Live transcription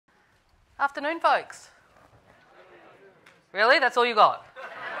Afternoon, folks. Really? That's all you got?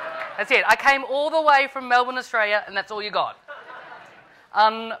 That's it. I came all the way from Melbourne, Australia, and that's all you got.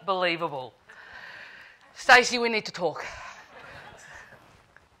 Unbelievable. Stacey, we need to talk.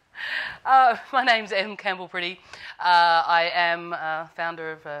 My name's Campbell-Pretty. I am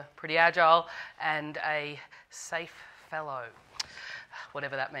founder of Pretty Agile and a safe fellow,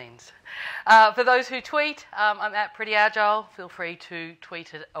 whatever that means. For those who tweet, I'm at Pretty Agile. Feel free to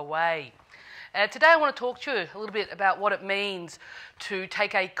tweet it away. Today I want to talk to you a little bit about what it means to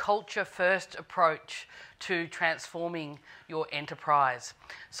take a culture-first approach to transforming your enterprise.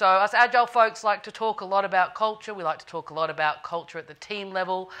 So us Agile folks like to talk a lot about culture. We like to talk a lot about culture at the team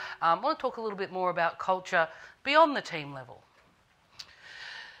level. I want to talk a little bit more about culture beyond the team level.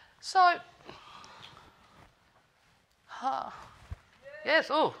 So,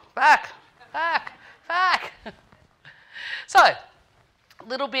 yes, back. So, a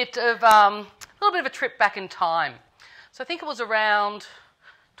little bit of a trip back in time. So I think it was around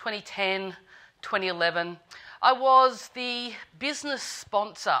 2010, 2011. I was the business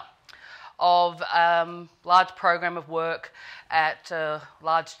sponsor of a large program of work at a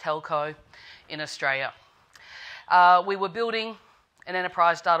large telco in Australia. We were building an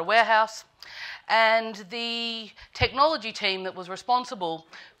enterprise data warehouse, and the technology team that was responsible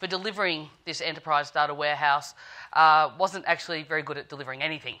for delivering this enterprise data warehouse wasn't actually very good at delivering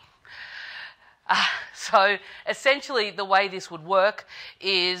anything. So essentially the way this would work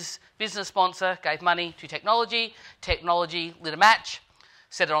is business sponsor gave money to technology, technology lit a match,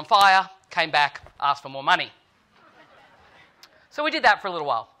 set it on fire, came back, asked for more money. So we did that for a little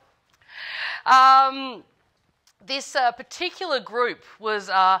while. This particular group was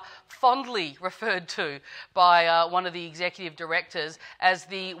fondly referred to by one of the executive directors as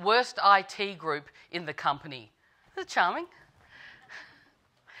the worst IT group in the company. Isn't it charming?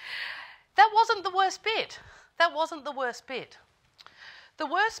 That wasn't the worst bit. That wasn't the worst bit. The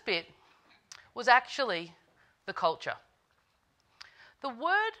worst bit was actually the culture. The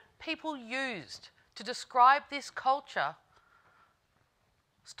word people used to describe this culture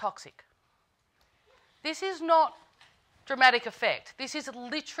was toxic. This is not dramatic effect. This is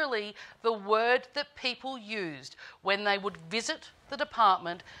literally the word that people used when they would visit the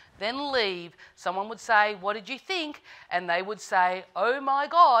department, then leave. Someone would say, "What did you think?" And they would say, "Oh my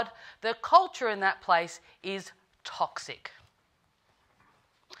God, the culture in that place is toxic."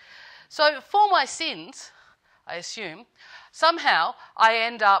 So for my sins, I assume, somehow I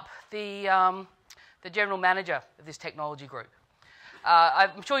end up the general manager of this technology group.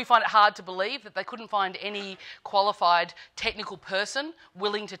 I'm sure you find it hard to believe that they couldn't find any qualified technical person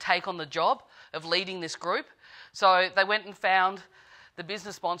willing to take on the job of leading this group. So they went and found the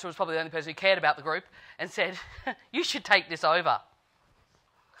business sponsor, was probably the only person who cared about the group, and said, "You should take this over."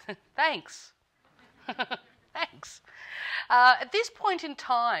 Thanks. Thanks. At this point in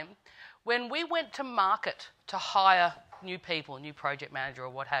time, when we went to market to hire new people, new project manager or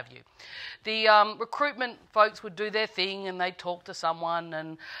what have you, the recruitment folks would do their thing and they'd talk to someone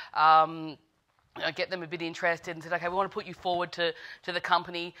and get them a bit interested and said, "Okay, we want to put you forward to the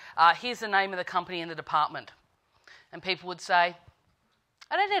company. Here's the name of the company and the department." And people would say,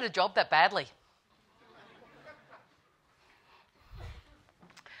 "I don't need a job that badly."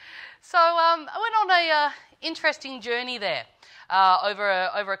 So I went on a interesting journey there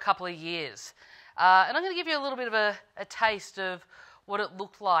over a couple of years. And I'm going to give you a little bit of a taste of what it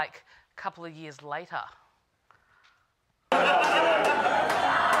looked like a couple of years later.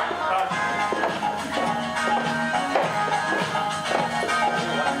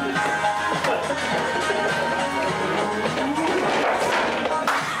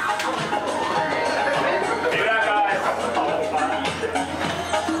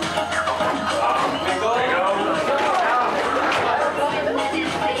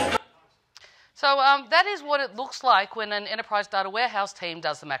 So that is what it looks like when an enterprise data warehouse team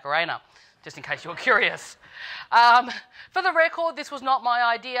does the Macarena, just in case you're curious. For the record, this was not my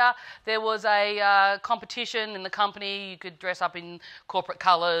idea. There was a competition in the company. You could dress up in corporate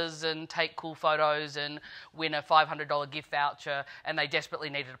colours and take cool photos and win a $500 gift voucher, and they desperately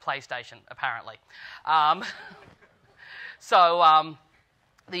needed a PlayStation, apparently. So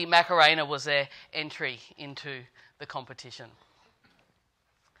the Macarena was their entry into the competition.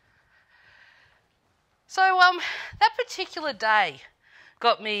 So that particular day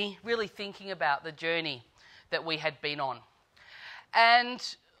got me really thinking about the journey that we had been on.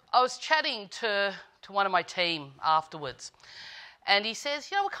 And I was chatting to one of my team afterwards, and he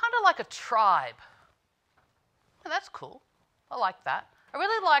says, "We're kind of like a tribe." Oh, that's cool. I like that. I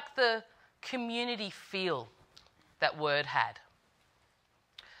really like the community feel that word had.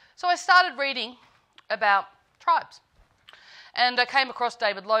 So I started reading about tribes. And I came across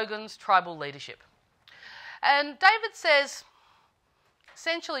David Logan's Tribal Leadership. And David says,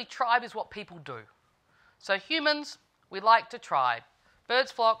 essentially, tribe is what people do. So humans, we like to tribe.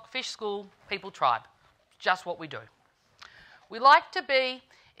 Birds flock, fish school, people tribe. Just what we do. We like to be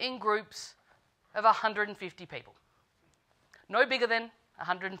in groups of 150 people. No bigger than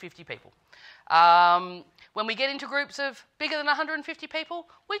 150 people. When we get into groups of bigger than 150 people,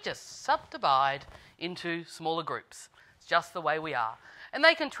 we just subdivide into smaller groups. It's just the way we are. And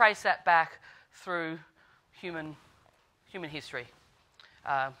they can trace that back through human history.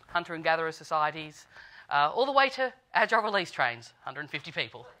 Hunter and gatherer societies, all the way to Agile release trains, 150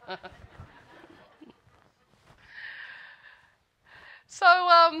 people.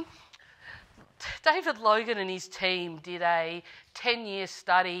 So David Logan and his team did a 10-year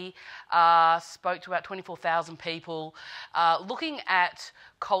study, spoke to about 24,000 people, looking at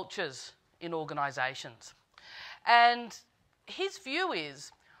cultures in organisations. And his view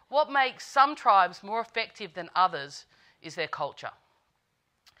is what makes some tribes more effective than others is their culture.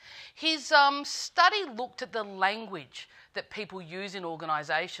 His study looked at the language that people use in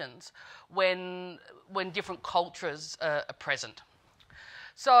organisations when different cultures are present.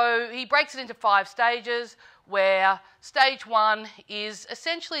 So he breaks it into 5 stages, where stage 1 is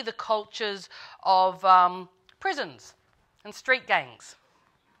essentially the cultures of prisons and street gangs.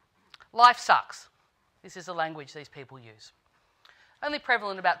 Life sucks. This is the language these people use. Only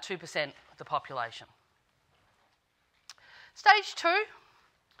prevalent in about 2% of the population. Stage 2,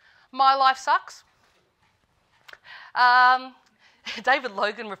 my life sucks. David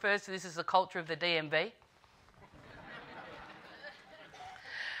Logan refers to this as the culture of the DMV.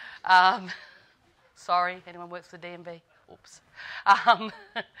 Sorry, anyone works for the DMV? Oops.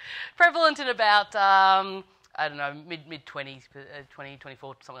 Prevalent in about, I don't know, mid-20s, 20,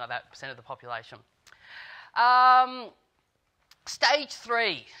 24, something like that, % of the population. Stage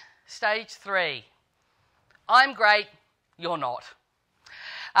 3. I'm great, you're not.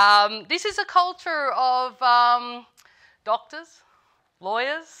 This is a culture of doctors,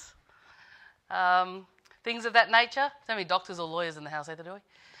 lawyers, things of that nature. There's not many doctors or lawyers in the house either, do we?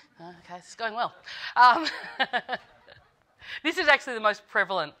 Okay, this is going well. This is actually the most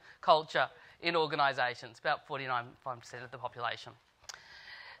prevalent culture in organisations, about 49% of the population.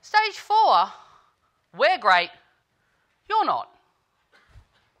 Stage 4, we're great, you're not.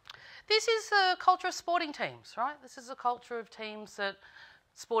 This is the culture of sporting teams, right? This is a culture of teams that,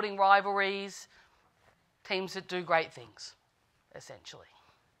 sporting rivalries, teams that do great things, essentially.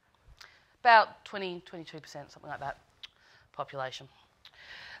 About 20, 22%, something like that, population.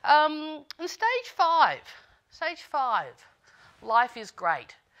 And stage 5, life is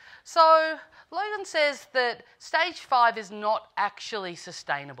great. So Logan says that stage 5 is not actually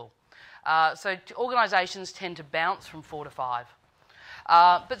sustainable. So organisations tend to bounce from 4 to 5.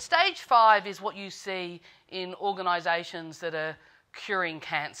 But stage 5 is what you see in organisations that are curing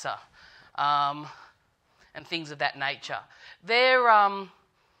cancer and things of that nature. Their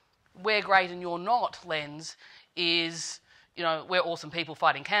we're great and you're not lens is, you know, we're awesome people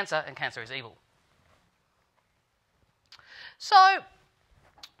fighting cancer and cancer is evil. So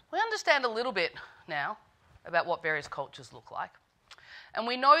we understand a little bit now about what various cultures look like. And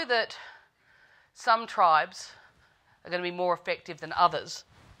we know that some tribes are going to be more effective than others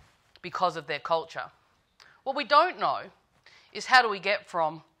because of their culture. What we don't know is how do we get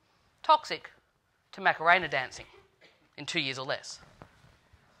from toxic to Macarena dancing in 2 years or less.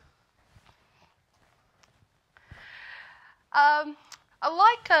 I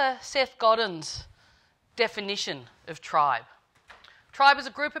like Seth Godin's definition of tribe. Tribe is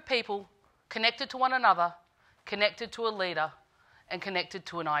a group of people connected to one another, connected to a leader, and connected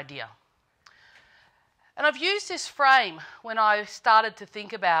to an idea. And I've used this frame when I started to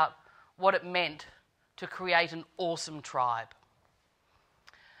think about what it meant to create an awesome tribe.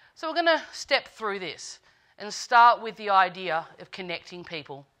 So we're going to step through this and start with the idea of connecting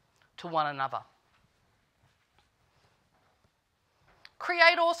people to one another.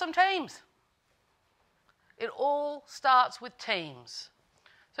 Create awesome teams. It all starts with teams.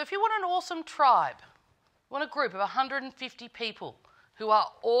 So if you want an awesome tribe, you want a group of 150 people who are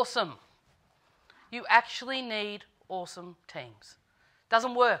awesome, you actually need awesome teams.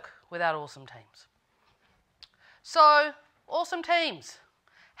 Doesn't work without awesome teams. So, awesome teams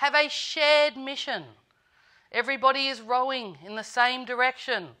have a shared mission. Everybody is rowing in the same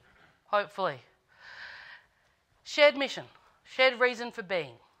direction, hopefully. Shared mission, shared reason for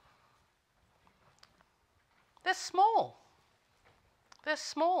being. They're small. They're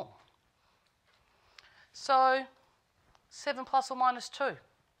small. So, 7 plus or minus 2.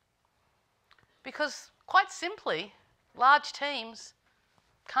 Because quite simply, large teams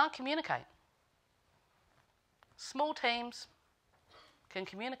can't communicate. Small teams can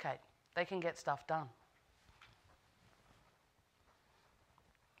communicate. They can get stuff done.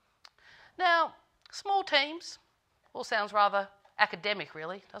 Now, small teams all sounds rather academic,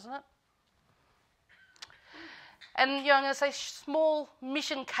 really, doesn't it? And I'm going to say small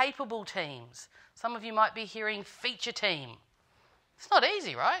mission-capable teams. Some of you might be hearing feature team. It's not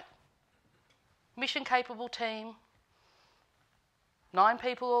easy, right? Mission-capable team, 9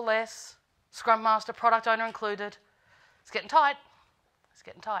 people or less, Scrum Master, Product Owner included. It's getting tight. It's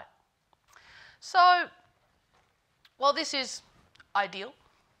getting tight. So, while this is ideal,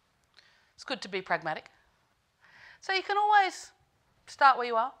 it's good to be pragmatic. So you can always start where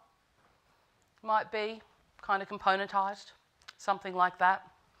you are. Might be kind of componentised, something like that.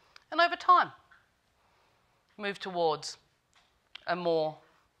 And over time, move towards a more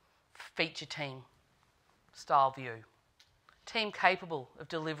feature team style view. Team capable of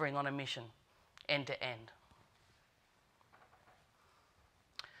delivering on a mission end to end.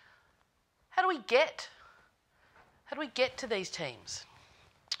 How do we get to these teams?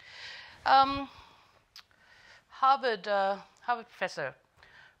 Harvard professor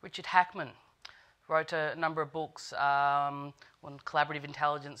Richard Hackman wrote a number of books on collaborative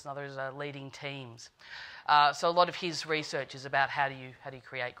intelligence and others leading teams. So a lot of his research is about how do you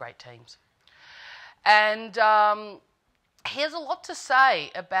create great teams. And he has a lot to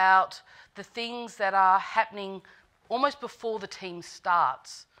say about the things that are happening almost before the team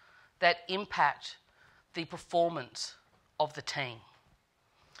starts that impact the performance of the team.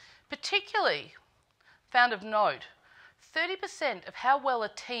 Particularly, found of note, 30% of how well a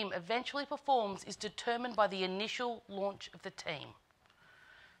team eventually performs is determined by the initial launch of the team.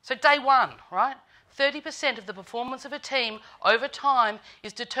 So day one, right? 30% of the performance of a team over time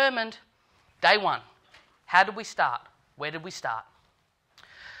is determined day one. How did we start? Where did we start?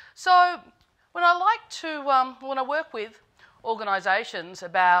 So when I work with organisations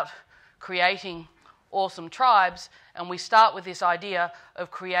about creating awesome tribes, and we start with this idea of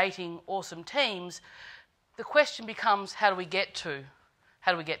creating awesome teams, the question becomes, how do we get to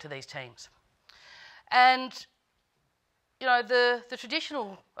these teams? And you know, the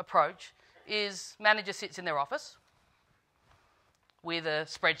traditional approach is manager sits in their office with a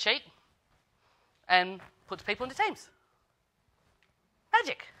spreadsheet and puts people into teams.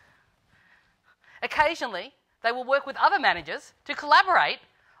 Magic. Occasionally, they will work with other managers to collaborate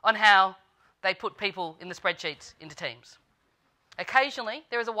on how they put people in the spreadsheets into teams. Occasionally,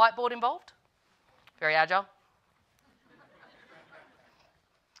 there is a whiteboard involved. Very agile.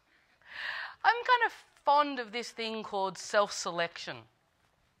 I'm kind of fond of this thing called self-selection,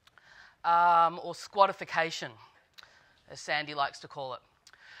 or squadification, as Sandy likes to call it.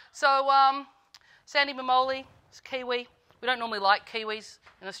 So, Sandy Mamoli is Kiwi. We don't normally like Kiwis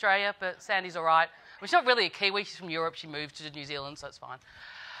in Australia, but Sandy's all right. Well, she's not really a Kiwi. She's from Europe. She moved to New Zealand, so it's fine.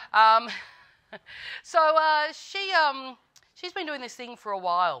 She's been doing this thing for a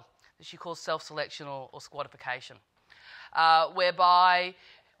while that she calls self-selection or squadification, whereby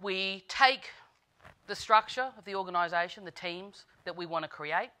we take the structure of the organisation, the teams that we want to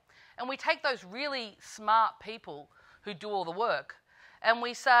create, and we take those really smart people who do all the work, and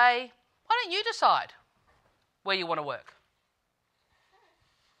we say, why don't you decide where you want to work?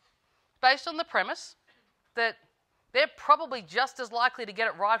 Based on the premise that they're probably just as likely to get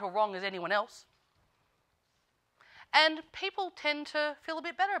it right or wrong as anyone else. And people tend to feel a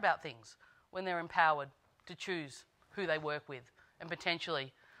bit better about things when they're empowered to choose who they work with and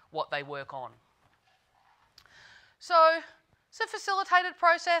potentially what they work on. So it's a facilitated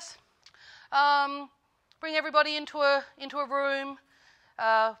process. Bring everybody into a room. We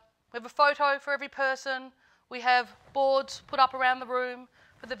have a photo for every person. We have boards put up around the room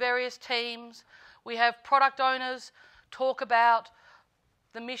for the various teams. We have product owners talk about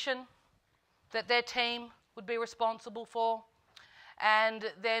the mission that their team would be responsible for, and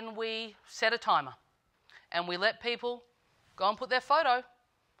then we set a timer and we let people go and put their photo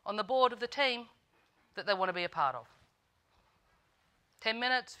on the board of the team that they want to be a part of. 10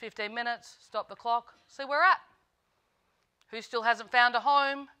 minutes, 15 minutes, stop the clock, see where we're at. Who still hasn't found a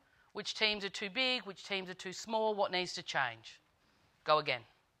home? Which teams are too big? Which teams are too small? What needs to change? Go again.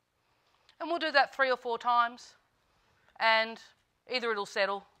 And we'll do that 3 or 4 times, and either it'll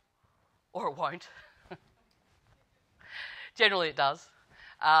settle or it won't. Generally it does.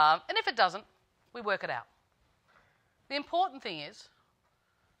 And if it doesn't, we work it out. The important thing is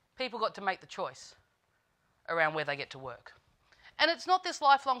people got to make the choice around where they get to work. And it's not this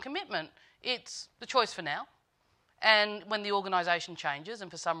lifelong commitment, it's the choice for now. And when the organisation changes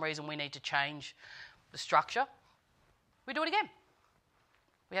and for some reason we need to change the structure, we do it again.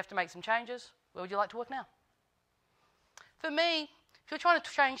 We have to make some changes. Where would you like to work now? For me, if you're trying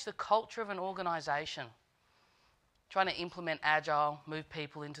to change the culture of an organisation, trying to implement Agile, move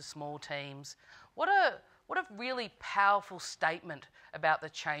people into small teams, what a really powerful statement about the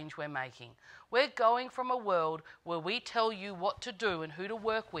change we're making. We're going from a world where we tell you what to do and who to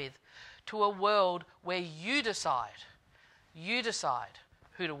work with to a world where you decide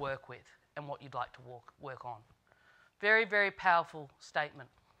who to work with and what you'd like to work on. Very, very powerful statement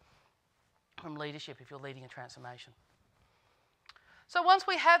from leadership if you're leading a transformation. So once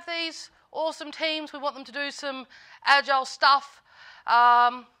we have these awesome teams, we want them to do some Agile stuff,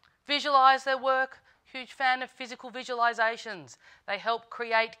 visualise their work. Huge fan of physical visualizations. They help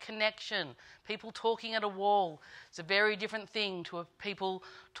create connection. People talking at a wall. It's a very different thing to people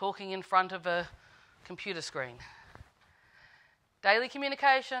talking in front of a computer screen. Daily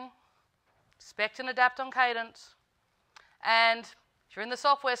communication, expect and adapt on cadence. And if you're in the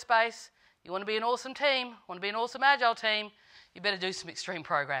software space, you want to be an awesome team, want to be an awesome Agile team, you better do some extreme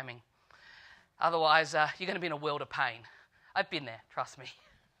programming. Otherwise, you're going to be in a world of pain. I've been there, trust me.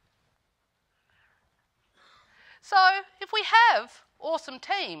 So if we have awesome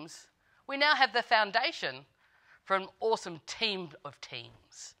teams, we now have the foundation for an awesome team of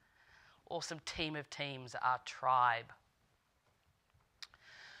teams. Awesome team of teams, our tribe.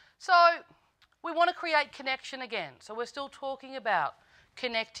 So we want to create connection again. So we're still talking about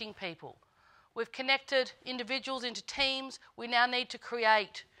connecting people. We've connected individuals into teams. We now need to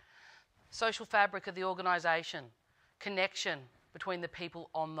create social fabric of the organisation, connection between the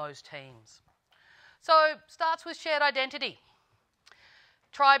people on those teams. So it starts with shared identity.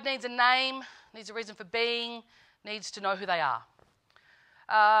 Tribe needs a name, needs a reason for being, needs to know who they are.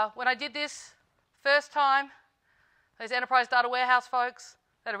 When I did this first time, those Enterprise Data Warehouse folks,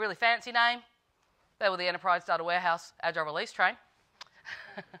 they had a really fancy name. They were the Enterprise Data Warehouse Agile Release Train.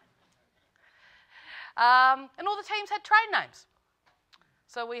 And all the teams had train names.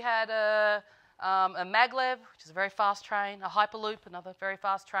 So we had a maglev, which is a very fast train, a hyperloop, another very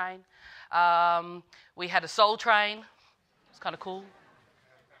fast train. We had a soul train. It's kind of cool.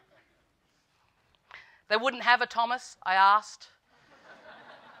 They wouldn't have a Thomas, I asked.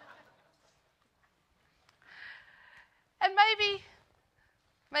 And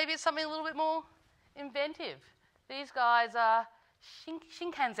maybe it's something a little bit more inventive. These guys are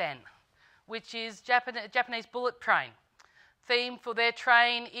Shinkansen, which is Japanese bullet train. Theme for their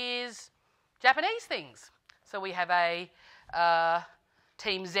train is Japanese things. So we have a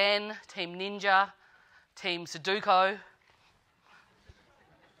Team Zen, Team Ninja, Team Sudoku.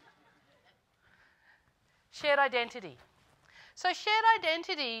 Shared identity. So shared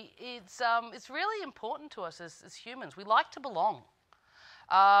identity, it's really important to us as humans. We like to belong.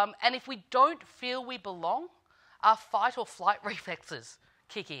 And if we don't feel we belong, our fight or flight reflexes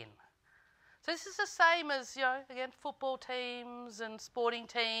kick in. So this is the same as, again, football teams and sporting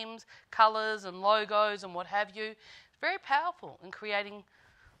teams, colours and logos and what have you. It's very powerful in creating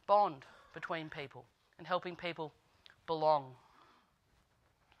bond between people and helping people belong.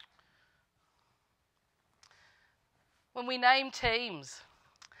 When we name teams,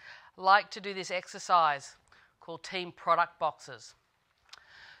 I like to do this exercise called team product boxes.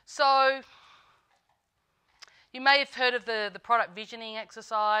 So you may have heard of the product visioning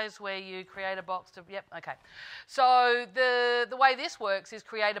exercise where you create a box to, yep, okay. So the way this works is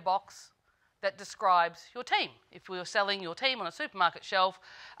create a box that describes your team. If we were selling your team on a supermarket shelf,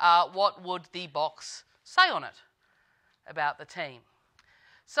 what would the box say on it about the team?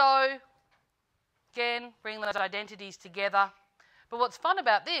 So again, bring those identities together. But what's fun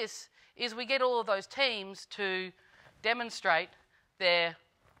about this is we get all of those teams to demonstrate their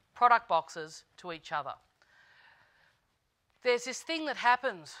product boxes to each other. There's this thing that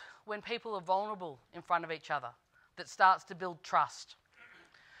happens when people are vulnerable in front of each other that starts to build trust.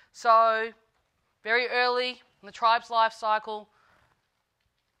 So very early in the tribe's life cycle,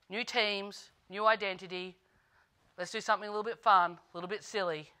 new teams, new identity, let's do something a little bit fun, a little bit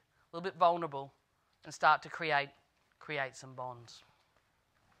silly, a little bit vulnerable, and start to create some bonds.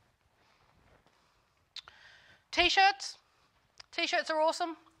 T-shirts. T-shirts are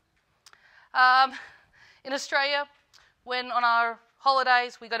awesome. In Australia, when on our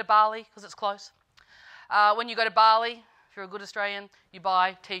holidays we go to Bali because it's close. When you go to Bali, if you're a good Australian, you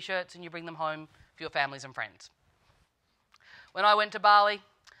buy T-shirts and you bring them home for your families and friends. When I went to Bali,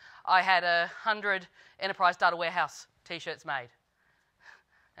 I had 100 Enterprise Data Warehouse T-shirts made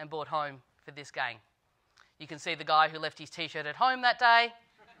and brought home for this gang. You can see the guy who left his T-shirt at home that day.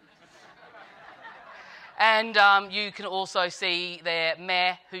 And you can also see there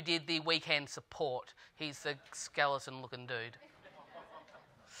Mayor, who did the weekend support. He's the skeleton-looking dude.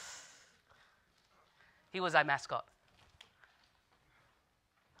 He was a mascot.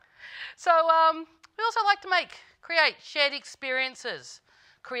 So we also like to create shared experiences,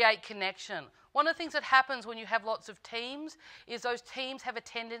 create connection. One of the things that happens when you have lots of teams is those teams have a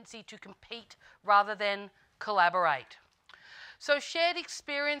tendency to compete rather than collaborate. So shared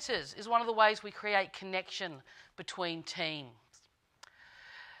experiences is one of the ways we create connection between teams.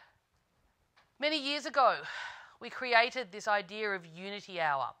 Many years ago, we created this idea of Unity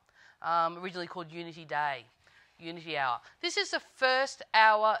Hour, originally called Unity Day, Unity Hour. This is the first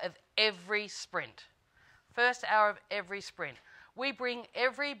hour of every sprint. First hour of every sprint. We bring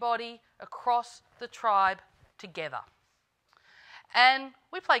everybody across the tribe together. And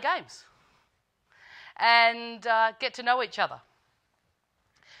we play games and get to know each other.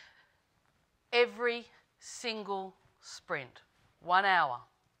 Every single sprint, 1 hour,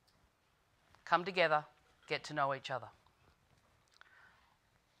 come together, get to know each other.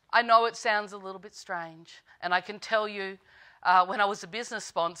 I know it sounds a little bit strange, and I can tell you when I was a business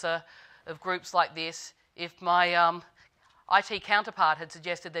sponsor of groups like this, if my IT counterpart had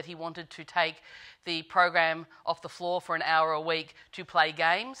suggested that he wanted to take the program off the floor for an hour a week to play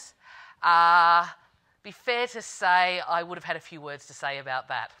games, be fair to say I would have had a few words to say about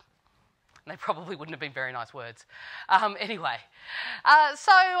that. And they probably wouldn't have been very nice words. Anyway,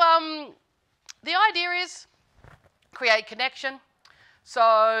 the idea is create connection.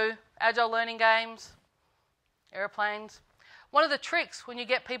 So Agile learning games, airplanes. One of the tricks when you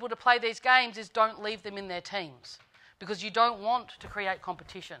get people to play these games is don't leave them in their teams, because you don't want to create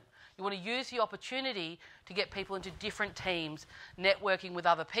competition. You want to use the opportunity to get people into different teams, networking with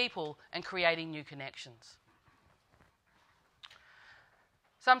other people and creating new connections.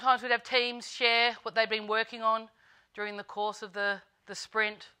 Sometimes we'd have teams share what they've been working on during the course of the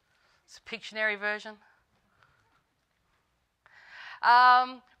sprint. It's a Pictionary version.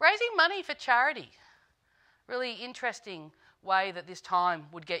 Raising money for charity. Really interesting way that this time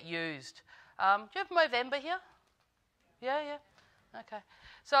would get used. Do you have Movember here? Yeah. Okay.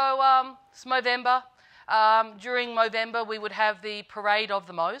 So it's Movember. During Movember, we would have the Parade of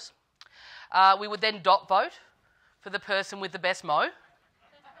the Mows. We would then dot vote for the person with the best mow.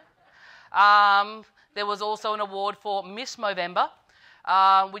 There was also an award for Miss Movember,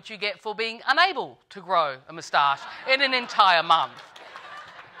 which you get for being unable to grow a moustache in an entire month.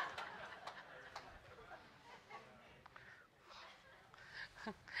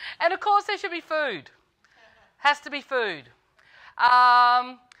 And of course there should be food. Has to be food.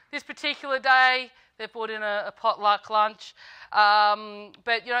 This particular day they've brought in a potluck lunch. But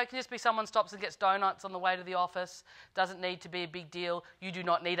it can just be someone stops and gets donuts on the way to the office. Doesn't need to be a big deal. You do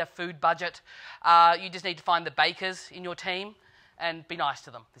not need a food budget. You just need to find the bakers in your team and be nice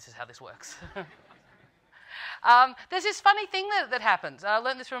to them. This is how this works. There's this funny thing that happens. I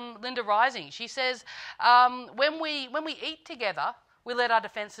learned this from Linda Rising. She says, when we eat together, we let our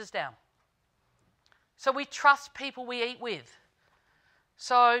defences down. So we trust people we eat with.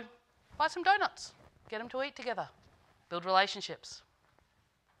 So buy some donuts. Get them to eat together. Build relationships.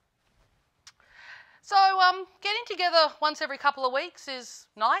 So getting together once every couple of weeks is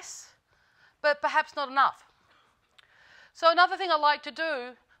nice, but perhaps not enough. So another thing I like to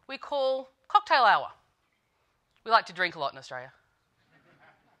do, we call cocktail hour. We like to drink a lot in Australia.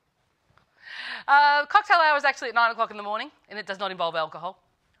 Cocktail hour is actually at 9 o'clock in the morning, and it does not involve alcohol,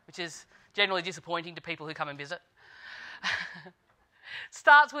 which is generally disappointing to people who come and visit.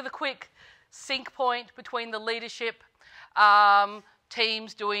 Starts with a quick sync point between the leadership,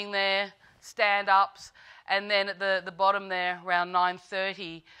 teams doing their stand-ups, and then at the bottom there, around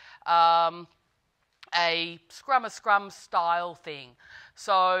 9:30, a scrum style thing.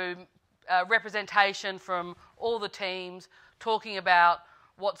 So representation from all the teams talking about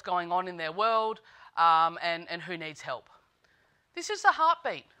what's going on in their world and who needs help. This is the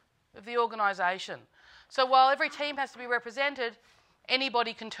heartbeat of the organisation. So while every team has to be represented,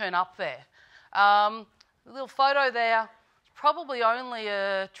 anybody can turn up there. A little photo there, probably only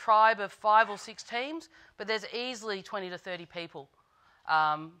a tribe of 5 or 6 teams, but there's easily 20 to 30 people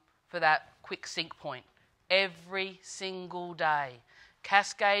for that quick sync point every single day.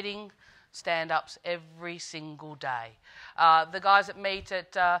 Cascading stand-ups every single day. The guys that meet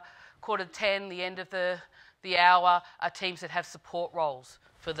at 9:45, the end of the hour, are teams that have support roles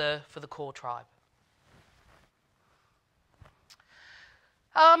for the core tribe.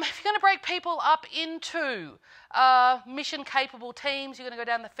 If you're going to break people up into mission-capable teams, you're going to go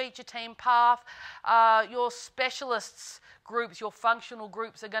down the feature team path. Your specialists groups, your functional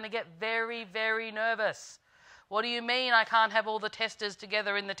groups are going to get very, very nervous. What do you mean I can't have all the testers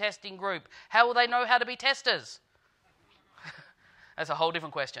together in the testing group? How will they know how to be testers? That's a whole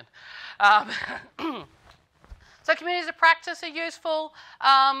different question. So communities of practice are useful.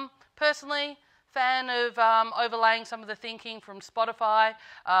 Personally, fan of overlaying some of the thinking from Spotify.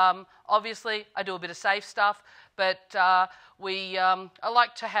 Obviously, I do a bit of safe stuff, but I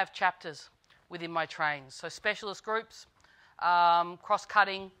like to have chapters within my trains. So specialist groups,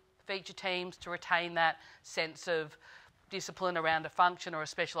 cross-cutting feature teams to retain that sense of discipline around a function or a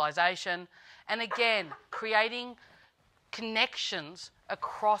specialisation. And again, creating connections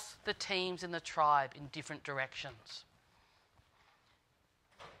across the teams in the tribe in different directions.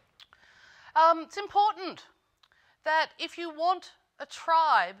 It's important that if you want a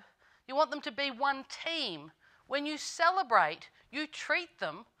tribe, you want them to be one team, when you celebrate, you treat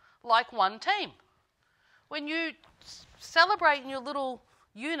them like one team. When you celebrate in your little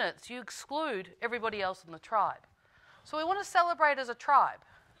units, you exclude everybody else in the tribe. So we want to celebrate as a tribe.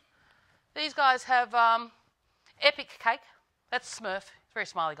 These guys have epic cake. That's Smurf, very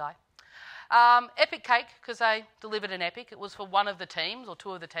smiley guy. Epic cake, because they delivered an epic. It was for one of the teams or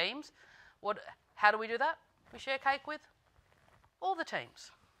two of the teams. How do we do that? We share cake with all the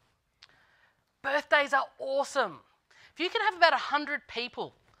teams. Birthdays are awesome. If you can have about 100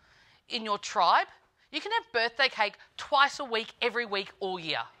 people in your tribe, you can have birthday cake twice a week, every week, all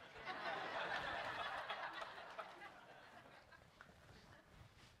year.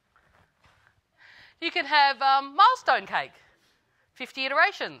 You can have milestone cake, 50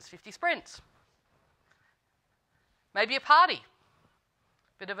 iterations, 50 sprints. Maybe a party,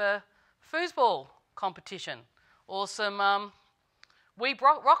 bit of a foosball competition, or some wee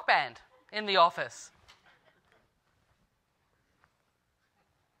rock band in the office.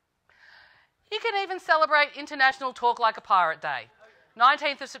 You can even celebrate International Talk Like a Pirate Day,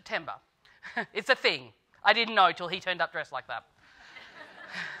 19th of September. It's a thing. I didn't know till he turned up dressed like that.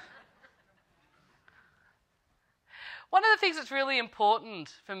 One of the things that's really important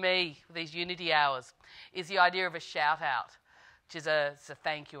for me for these Unity hours is the idea of a shout out, which is it's a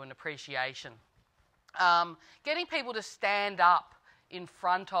thank you and appreciation. Getting people to stand up in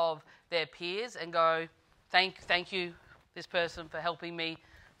front of their peers and go, thank you, this person, for helping me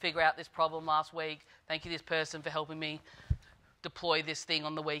figure out this problem last week. Thank you, this person, for helping me deploy this thing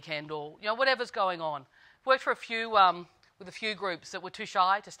on the weekend, or whatever's going on. Worked for with a few groups that were too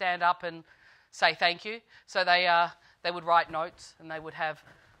shy to stand up and say thank you, so they would write notes and they would have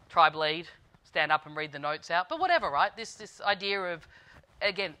tribe lead stand up and read the notes out. But whatever, right? This idea of,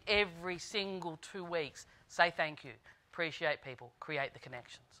 again, every single 2 weeks, say thank you, appreciate people, create the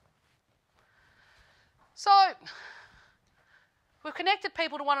connections. So, we've connected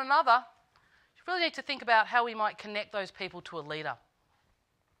people to one another. You really need to think about how we might connect those people to a leader.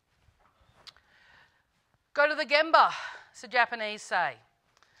 Go to the Gemba, as the Japanese say.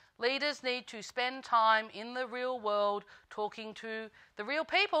 Leaders need to spend time in the real world talking to the real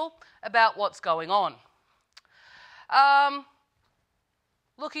people about what's going on.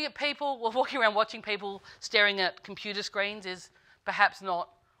 Looking at people, walking around watching people staring at computer screens is perhaps not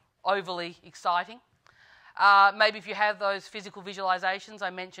overly exciting. Maybe if you have those physical visualizations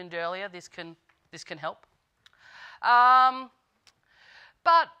I mentioned earlier, this can help. But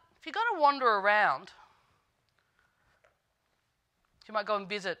if you're going to wander around, you might go and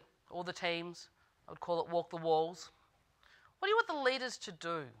visit all the teams. I would call it walk the walls. What do you want the leaders to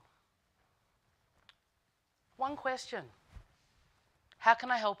do? One question. How can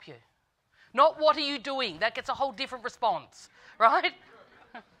I help you? Not what are you doing? That gets a whole different response, right?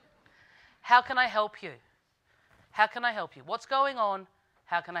 How can I help you? How can I help you? What's going on?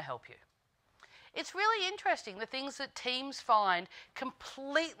 How can I help you? It's really interesting, the things that teams find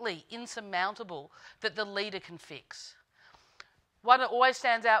completely insurmountable that the leader can fix. One that always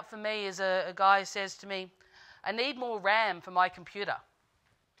stands out for me is a guy says to me, I need more RAM for my computer.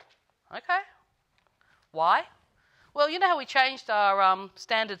 Okay. Why? Well, you know how we changed our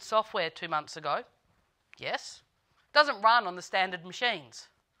standard software 2 months ago? Yes. Doesn't run on the standard machines.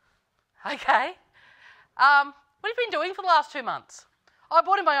 Okay. What have you been doing for the last 2 months? Oh, I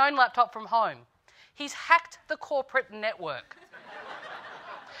bought him my own laptop from home. He's hacked the corporate network.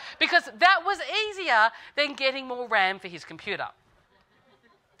 Because that was easier than getting more RAM for his computer.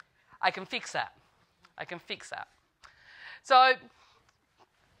 I can fix that. So,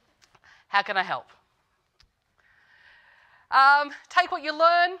 how can I help? Take what you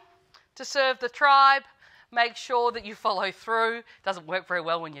learn to serve the tribe, make sure that you follow through. It doesn't work very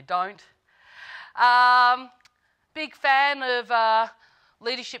well when you don't. Big fan of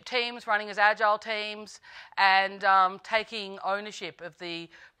leadership teams running as Agile teams and taking ownership of the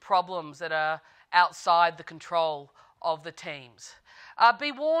problems that are outside the control of the teams.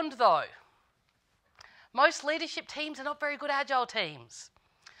 Be warned though, most leadership teams are not very good Agile teams.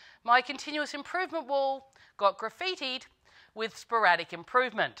 My continuous improvement wall got graffitied with sporadic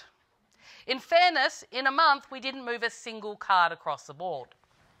improvement. In fairness, in a month we didn't move a single card across the board.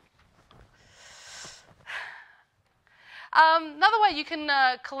 Another way you can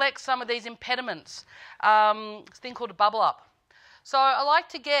collect some of these impediments, it's a thing called a bubble up. So I like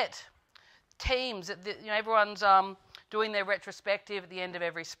to get teams, everyone's doing their retrospective at the end of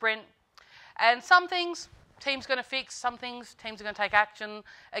every sprint, and some things teams are going to fix, some things teams are going to take action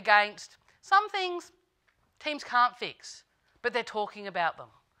against, some things teams can't fix, but they're talking about them.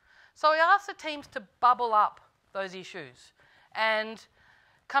 So I ask the teams to bubble up those issues and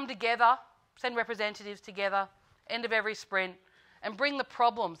come together, send representatives together, end of every sprint, and bring the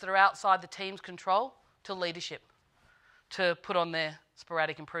problems that are outside the team's control to leadership to put on their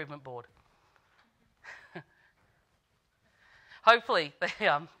sporadic improvement board. Hopefully they get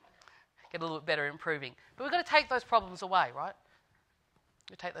a little bit better at improving. But we've got to take those problems away, right? We've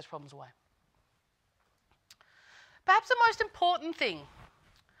got to take those problems away. Perhaps the most important thing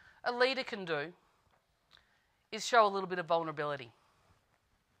a leader can do is show a little bit of vulnerability.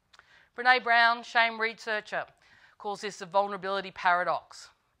 Brené Brown, shame researcher, calls this the vulnerability paradox.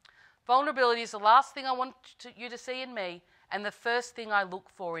 Vulnerability is the last thing I want you to see in me and the first thing I look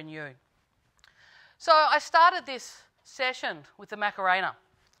for in you. So I started this session with the Macarena.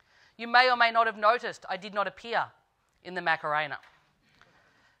 You may or may not have noticed I did not appear in the Macarena.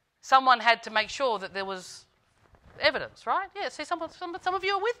 Someone had to make sure that there was evidence, right? Yeah, see, some of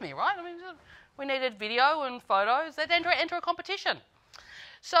you are with me, right? I mean, we needed video and photos. They'd enter a competition.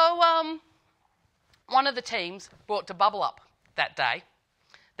 So one of the teams brought to bubble up that day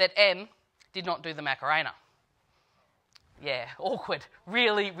that M did not do the Macarena. Yeah, awkward.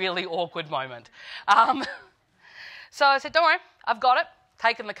 Really, really awkward moment. So I said, don't worry, I've got it.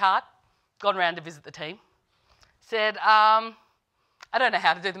 Taken the card, gone around to visit the team. Said, I don't know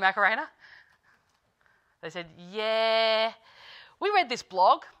how to do the Macarena. They said, yeah. We read this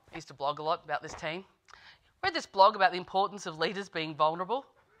blog. I used to blog a lot about this team. Read this blog about the importance of leaders being vulnerable.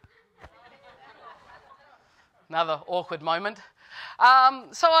 Another awkward moment.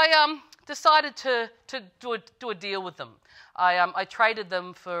 So I decided to do a deal with them. I traded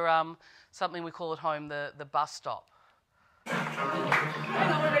them for something we call at home the bus stop. I don't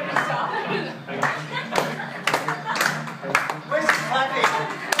know where they can stop. Where's the clapping?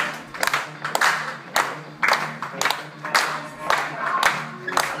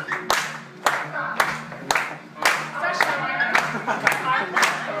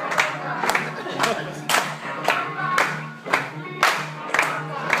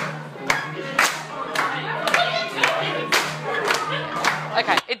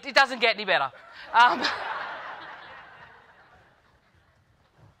 Okay, it doesn't get any better.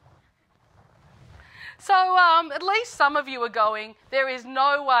 So at least some of you are going, there is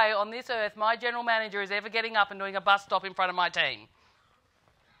no way on this earth my general manager is ever getting up and doing a bus stop in front of my team.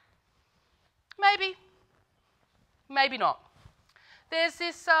 Maybe. Maybe not. There's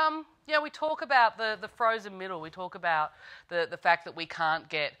this, we talk about the frozen middle. We talk about the fact that we can't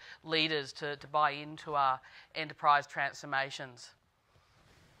get leaders to buy into our enterprise transformations.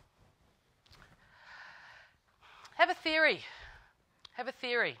 Have a theory. Have a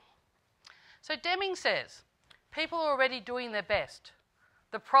theory. So Deming says, people are already doing their best.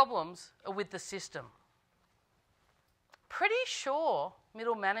 The problems are with the system. Pretty sure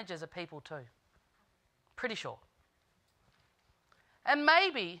middle managers are people too. Pretty sure. And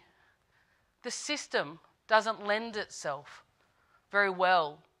maybe the system doesn't lend itself very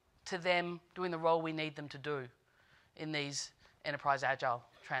well to them doing the role we need them to do in these enterprise agile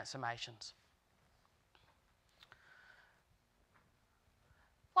transformations.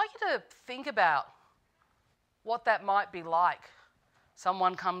 I'd like you to think about what that might be like.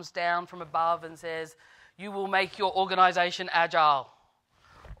 Someone comes down from above and says, you will make your organisation agile.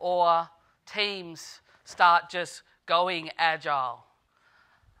 Or teams start just going agile.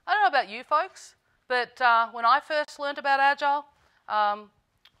 I don't know about you folks, but when I first learnt about agile,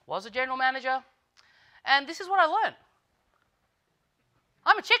 was a general manager, and this is what I learned.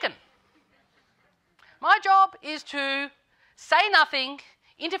 I'm a chicken. My job is to say nothing,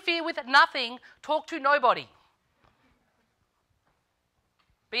 interfere with nothing, talk to nobody.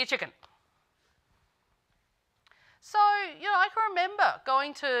 Be a chicken. So, I can remember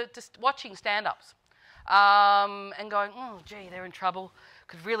going to watching stand-ups. and going, oh, gee, they're in trouble.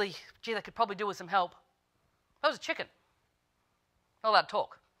 They could probably do with some help. That was a chicken. Not allowed to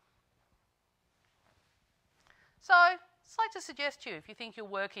talk. So I'd like to suggest to you, if you think you're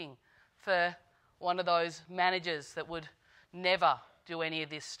working for one of those managers that would never do any of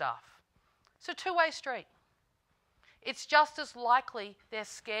this stuff, it's a two-way street. It's just as likely they're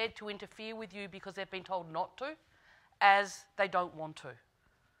scared to interfere with you because they've been told not to as they don't want to.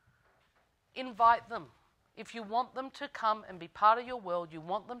 Invite them. If you want them to come and be part of your world, you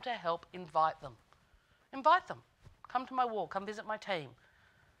want them to help, invite them. Invite them. Come to my walk. Come visit my team.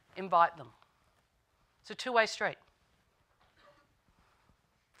 Invite them. It's a two-way street.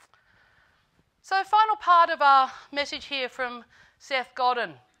 So final part of our message here from Seth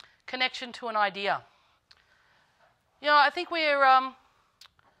Godin, connection to an idea. You know, I think we all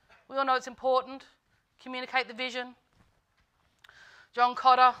know it's important. Communicate the vision. John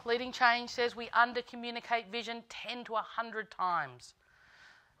Kotter, Leading Change, says we under-communicate vision 10 to 100 times.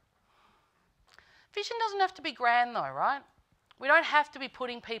 Vision doesn't have to be grand though, right? We don't have to be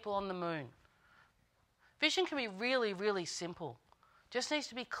putting people on the moon. Vision can be really, really simple. Just needs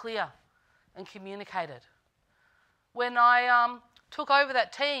to be clear and communicated. When I took over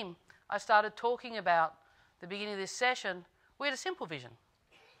that team, I started talking about the beginning of this session, we had a simple vision.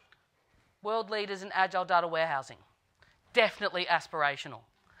 World leaders in Agile data warehousing. Definitely aspirational.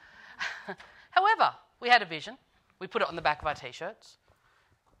 However, we had a vision. We put it on the back of our T-shirts.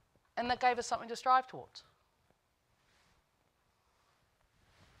 And that gave us something to strive towards.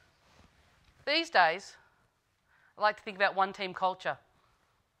 These days, I like to think about one team culture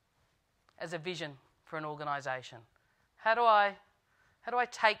as a vision for an organisation. How do I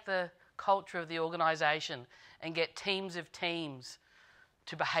take the culture of the organisation and get teams of teams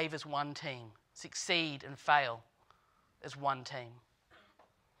to behave as one team, succeed and fail as one team?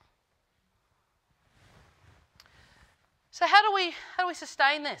 So how do we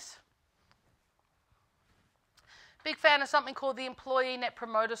sustain this? Big fan of something called the Employee Net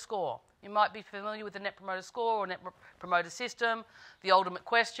Promoter Score. You might be familiar with the Net Promoter Score or Net Promoter System. The ultimate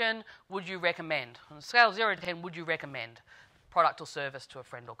question, would you recommend? On a scale of 0 to 10, would you recommend product or service to a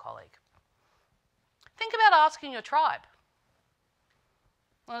friend or colleague? Think about asking your tribe.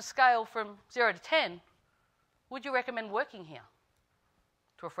 On a scale from 0 to 10, would you recommend working here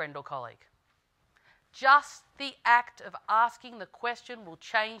to a friend or colleague? Just the act of asking the question will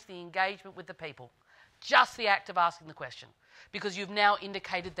change the engagement with the people. Just the act of asking the question, because you've now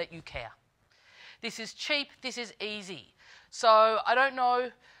indicated that you care. This is cheap, this is easy. So I don't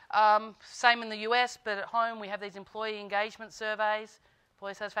know, same in the US, but at home we have these employee engagement surveys,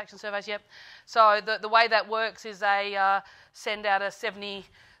 employee satisfaction surveys, yep. So the way that works is they send out a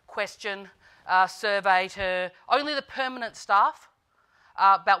 70-question survey to only the permanent staff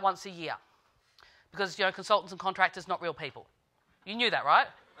about once a year. Because, you know, consultants and contractors, not real people. You knew that, right?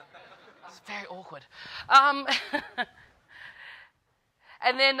 It's very awkward. And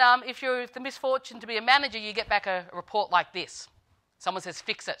then if you're the misfortune to be a manager, you get back a report like this. Someone says,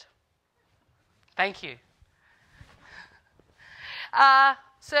 fix it. Thank you.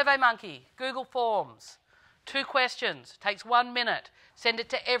 SurveyMonkey, Google Forms, 2 questions, takes 1 minute. Send it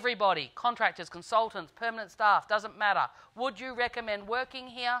to everybody, contractors, consultants, permanent staff, doesn't matter. Would you recommend working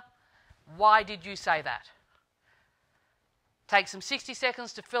here? Why did you say that? Takes them 60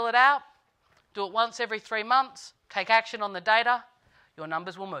 seconds to fill it out. Do it once every 3 months. Take action on the data. Your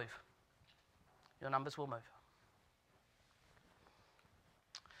numbers will move. Your numbers will move.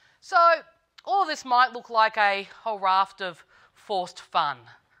 So all of this might look like a whole raft of forced fun.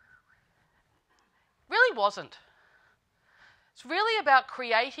 Really wasn't. It's really about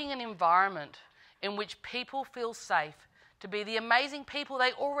creating an environment in which people feel safe to be the amazing people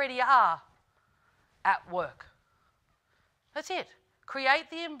they already are at work. That's it. Create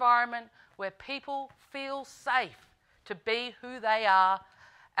the environment where people feel safe to be who they are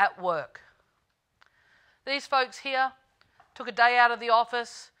at work. These folks here took a day out of the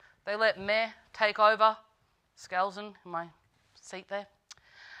office. They let Meh take over. Skelzen in my seat there.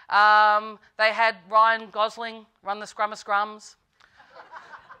 They had Ryan Gosling run the Scrum of Scrums.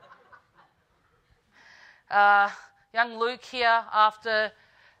 Young Luke here, after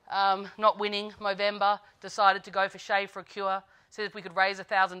not winning Movember, decided to go for Shave for a Cure. Said if we could raise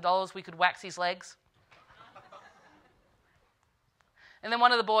 $1,000, we could wax his legs. And then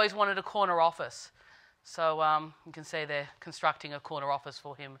one of the boys wanted a corner office. So you can see they're constructing a corner office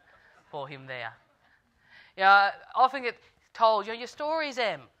for him there. You know, I often get told, you know, your stories,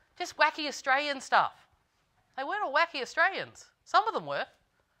 Em, just wacky Australian stuff. They weren't all wacky Australians. Some of them were.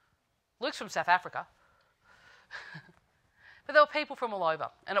 Luke's from South Africa. But there were people from all over,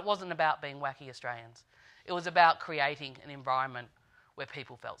 and it wasn't about being wacky Australians. It was about creating an environment where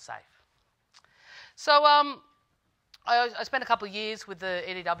people felt safe. So I spent a couple of years with the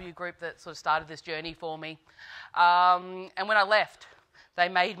EDW group that sort of started this journey for me. And when I left, they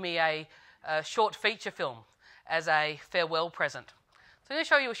made me a short feature film as a farewell present. So I'm going to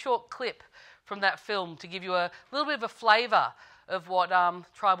show you a short clip from that film to give you a little bit of a flavour of what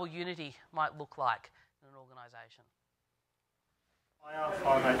tribal unity might look like in an organisation. IR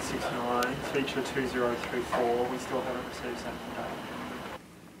 5869, feature 2034, we still haven't received something done.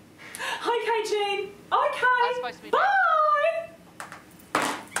 Okay, Jean. Okay. I'm supposed to be Bye.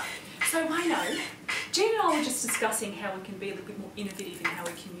 So, Wayno, Jean and I were just discussing how we can be a little bit more innovative in how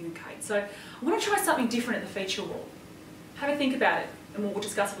we communicate. So, I want to try something different at the feature wall. Have a think about it, and we'll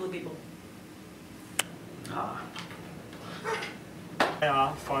discuss it a little bit more.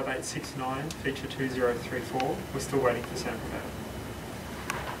 IR 5869, feature 2034, we're still waiting for sample data.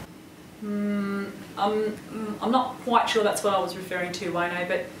 I'm not quite sure that's what I was referring to, Wayno,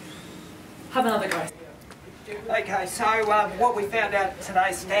 but have another go. Okay, so what we found out at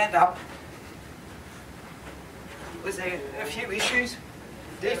today's stand-up was there a few issues,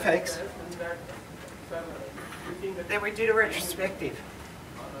 defects. Then we did a retrospective.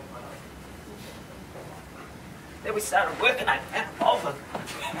 Then we started working on it.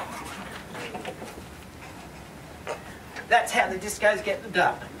 That's how the disco's getting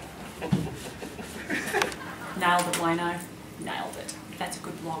done. Nailed it, Wayno. Nailed it. That's a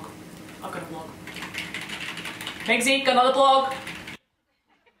good blog. I've got a blog. Megsy, got another blog.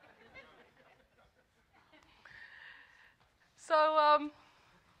 So,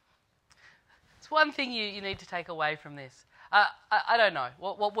 it's one thing you need to take away from this. I don't know.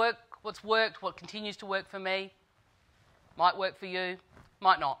 What's worked, what continues to work for me, might work for you,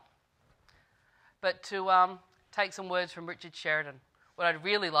 might not. But to take some words from Richard Sheridan, what I'd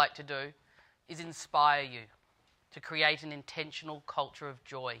really like to do is inspire you to create an intentional culture of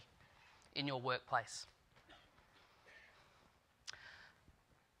joy in your workplace.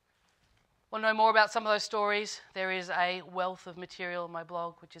 Want to know more about some of those stories? There is a wealth of material on my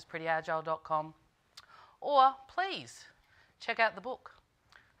blog, which is prettyagile.com. Or please check out the book,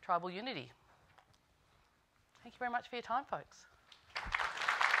 Tribal Unity. Thank you very much for your time, folks.